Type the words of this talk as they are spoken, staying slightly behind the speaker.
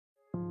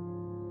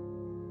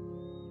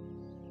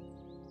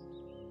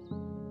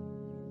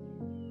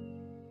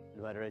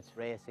whether it's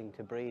racing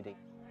to breeding.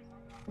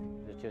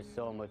 There's just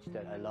so much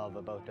that I love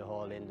about the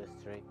whole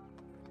industry.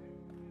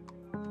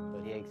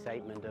 But the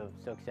excitement of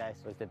success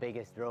was the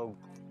biggest drug.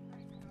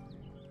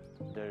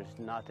 There's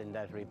nothing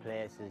that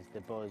replaces the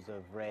buzz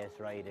of race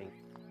riding.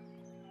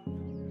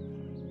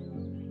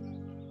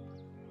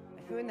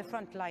 If you're in the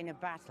front line of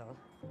battle,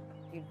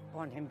 you'd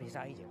want him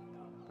beside you.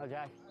 Oh,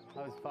 Jack,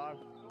 how's far?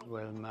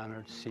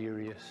 Well-mannered,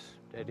 serious,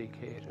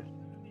 dedicated.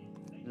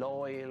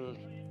 Loyal,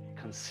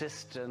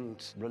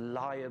 consistent,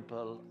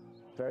 reliable.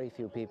 Very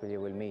few people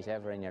you will meet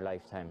ever in your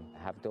lifetime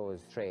have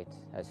those traits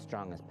as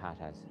strong as Pat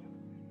has.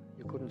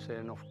 You couldn't say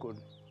enough good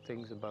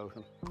things about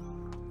him.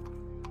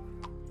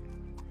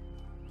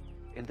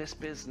 In this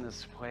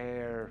business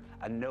where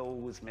a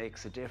nose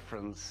makes a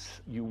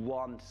difference, you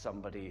want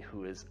somebody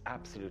who is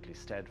absolutely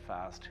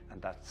steadfast,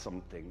 and that's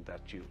something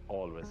that you've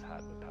always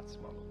had with Pat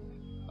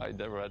Smullen. I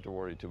never had to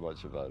worry too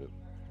much about it.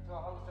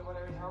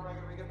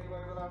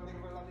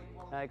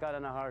 I got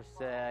on a horse,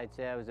 I'd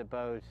say I was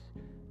about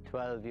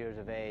 12 years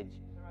of age.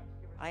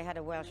 I had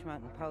a Welsh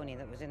mountain pony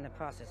that was in the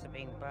process of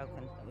being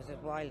broken. It was as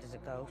wild as a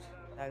goat.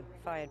 I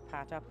fired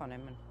Pat up on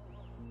him and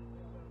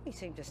he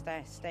seemed to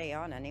stay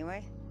on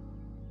anyway.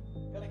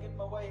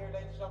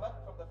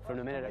 From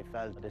the minute I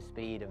felt the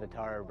speed of a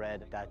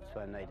thoroughbred, that's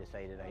when I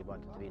decided I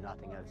wanted to be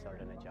nothing else other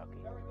than a jockey.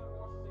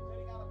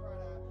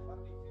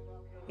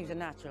 He's a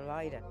natural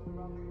rider.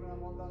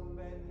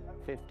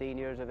 15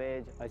 years of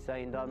age, I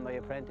signed on my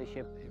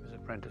apprenticeship. He was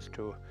apprenticed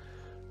to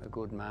a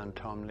good man,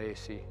 Tom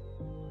Lacey.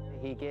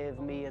 He gave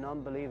me an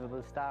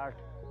unbelievable start.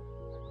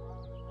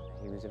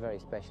 He was a very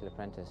special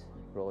apprentice,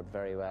 rode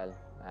very well,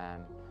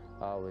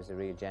 always a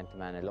real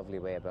gentleman, a lovely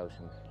way about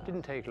him. It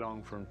didn't take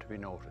long for him to be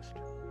noticed.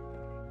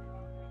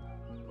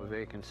 A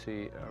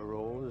vacancy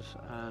arose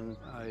and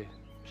I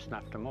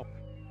snapped him up.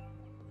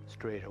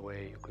 Straight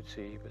away you could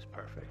see he was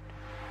perfect.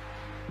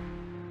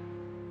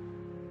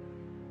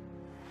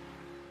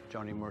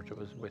 Johnny Murtagh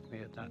was with me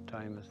at that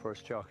time as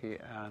first jockey,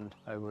 and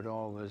I would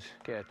always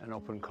get an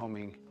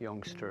up-and-coming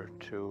youngster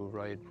to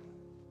ride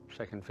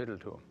second fiddle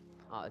to him.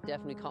 It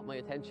definitely caught my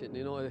attention,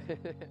 you know.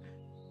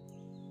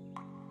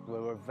 We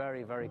were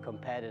very, very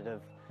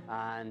competitive,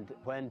 and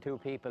when two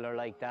people are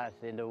like that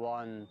in the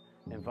one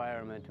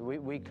environment,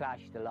 we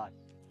clashed a lot.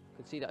 I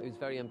could see that he was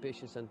very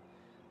ambitious, and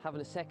having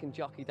a second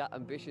jockey that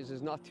ambitious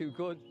is not too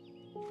good.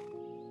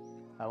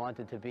 I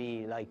wanted to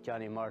be like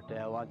Johnny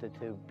Murtagh. I wanted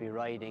to be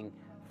riding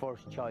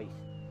first choice.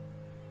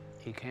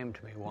 He came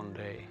to me one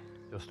day,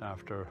 just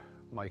after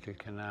Michael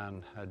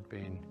Kinane had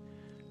been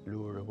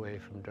lured away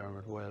from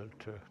Dermot Weld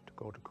to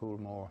go to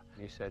Coolmore.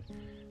 He said,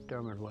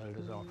 "Dermot Weld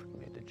has offered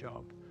me the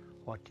job.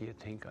 What do you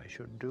think I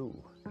should do?"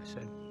 I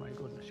said, "My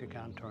goodness, you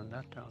can't turn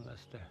that down.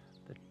 That's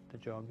the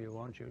job you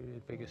want. You're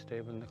the biggest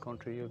stable in the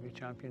country. You'll be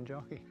champion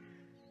jockey."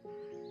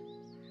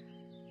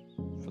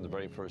 From the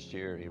very first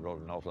year, he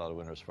rode an awful lot of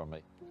winners for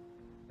me.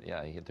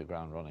 Yeah, he hit the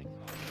ground running.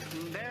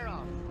 They're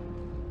off.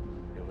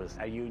 It was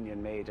a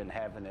union made in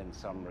heaven in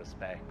some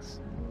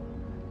respects.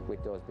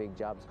 With those big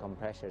jobs come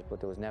pressures, but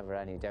there was never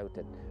any doubt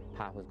that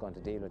Pat was going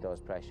to deal with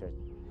those pressures.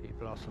 He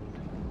blossomed.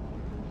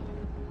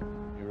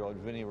 He rode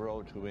Vinnie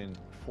Rowe to win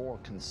 4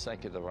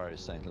 consecutive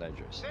Irish St.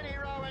 Ledgers. Vinnie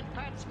Rowe and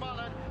Pat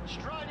Smullen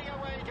striding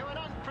away to an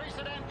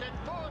unprecedented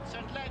 4th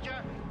St.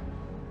 Leger.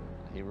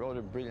 He rode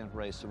a brilliant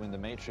race to win the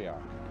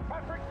Matriarch.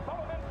 Patrick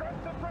Sullivan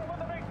grabs the throw with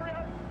the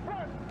Matriarch.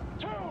 1,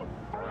 2,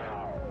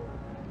 3.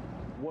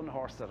 One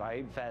horse that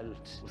I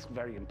felt was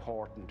very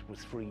important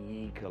was Free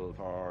Eagle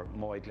for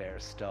Moydlair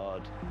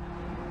Stud.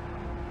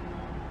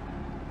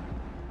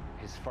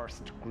 His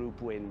first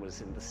Group win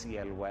was in the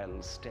CL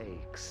Wells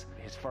Stakes.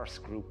 His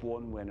first Group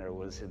 1 winner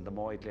was in the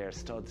Moydlair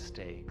Stud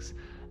Stakes.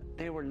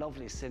 They were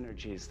lovely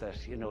synergies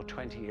that, you know,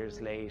 20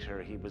 years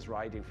later he was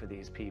riding for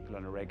these people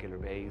on a regular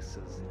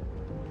basis.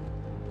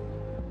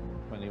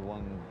 When he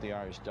won the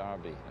Irish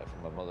Derby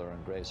from my mother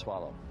and Grey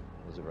Swallow,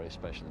 it was a very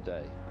special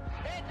day.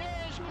 It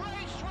is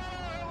Grey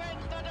Swallow who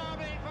wins the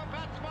Derby for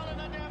Pat Smullen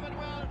and Dermot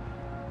Weld.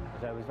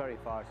 I was very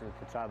fortunate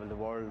to travel the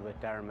world with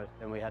Dermot,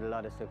 and we had a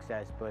lot of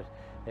success, but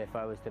if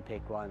I was to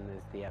pick one,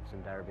 it's the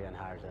Epsom Derby and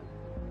Harzan.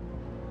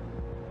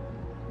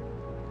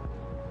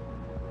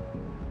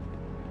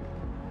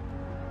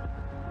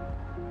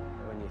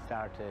 When you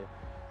start to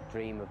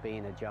dream of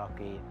being a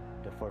jockey,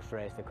 the first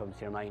race that comes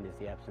to your mind is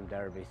the Epsom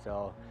Derby,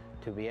 so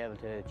to be able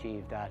to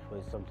achieve that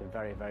was something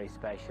very, very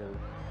special.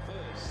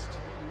 First,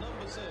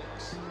 number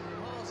 6,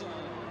 Harzan.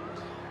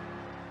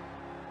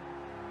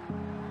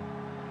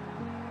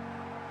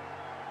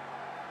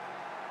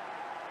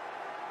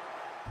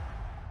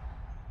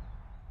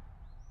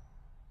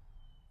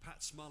 Pat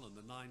Smullen,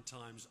 the 9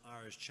 times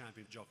Irish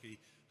champion jockey,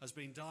 has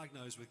been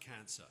diagnosed with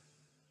cancer.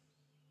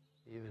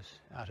 He was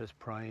at his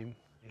prime.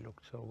 He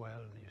looked so well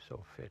and he was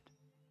so fit.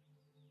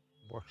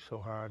 Worked so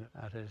hard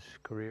at his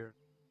career.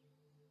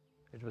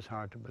 It was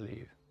hard to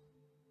believe.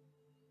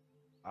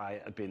 I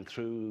had been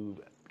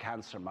through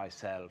cancer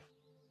myself.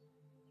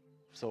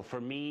 So for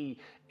me,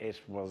 it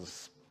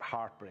was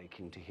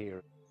heartbreaking to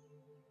hear.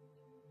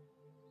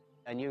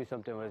 I knew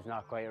something was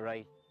not quite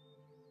right.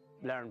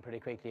 Learned pretty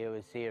quickly it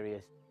was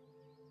serious.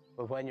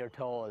 But when you're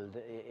told,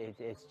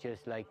 it's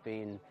just like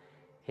being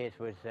hit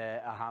with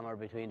a hammer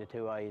between the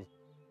two eyes.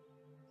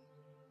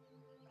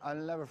 I'll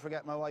never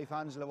forget my wife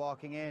Angela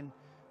walking in.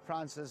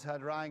 Francis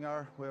had rang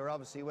her. We were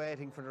obviously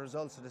waiting for the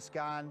results of the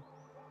scan.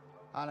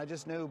 And I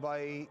just knew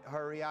by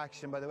her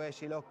reaction, by the way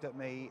she looked at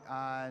me,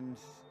 and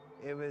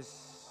it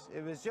was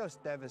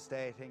just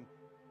devastating.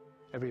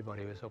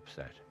 Everybody was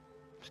upset,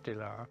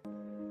 still are.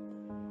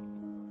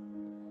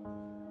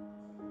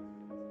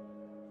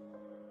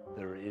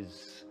 There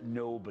is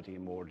nobody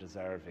more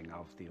deserving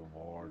of the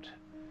award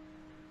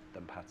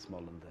than Pat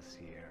Smullen this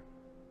year.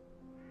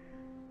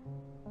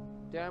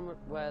 Dermot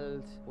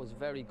Weld was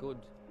very good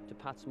to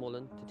Pat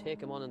Smullen to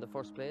take him on in the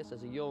first place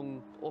as a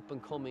young,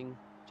 up-and-coming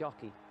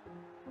jockey.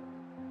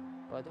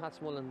 But Pat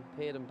Smullen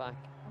paid him back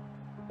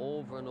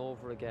over and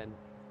over again.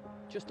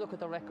 Just look at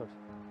the record.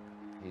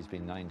 He's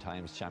been 9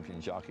 times champion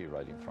jockey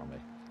riding for me.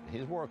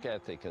 His work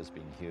ethic has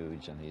been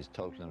huge, and his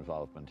total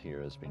involvement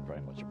here has been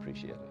very much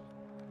appreciated.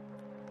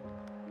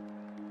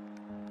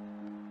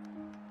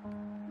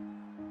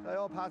 I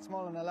owe Pat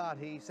Smullen a lot.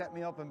 He set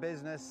me up in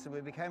business,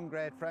 we became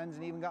great friends,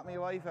 and even got me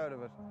a wife out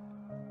of it.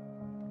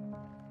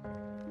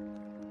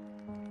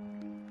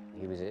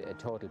 He was a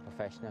total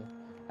professional.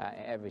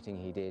 Everything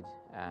he did,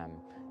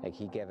 like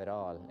he gave it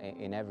all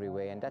in every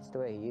way, and that's the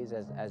way he is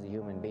as a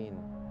human being.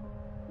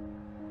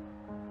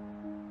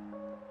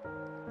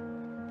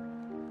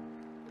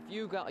 If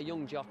you got a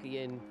young jockey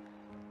in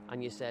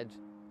and you said,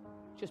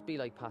 just be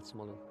like Pat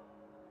Smullen,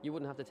 you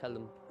wouldn't have to tell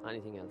them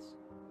anything else.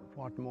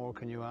 What more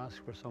can you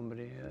ask for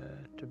somebody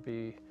to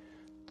be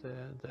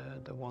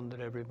the one that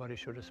everybody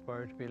should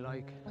aspire to be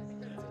like?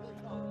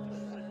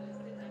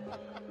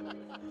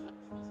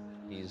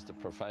 He's the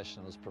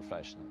professional's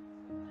professional.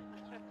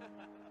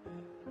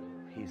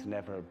 He's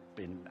never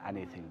been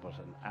anything but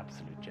an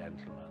absolute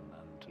gentleman,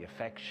 and the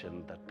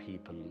affection that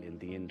people in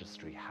the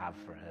industry have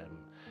for him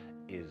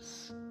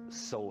is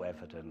so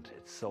evident,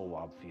 it's so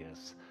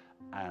obvious,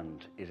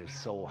 and it is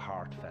so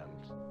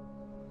heartfelt.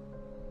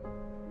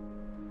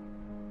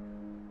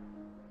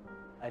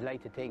 I'd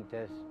like to think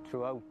that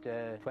throughout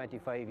the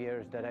 25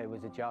 years that I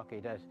was a jockey,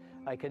 that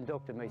I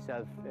conducted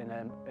myself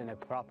in a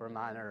proper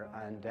manner,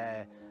 and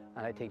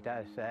I think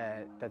that's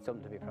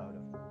something to be proud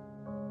of.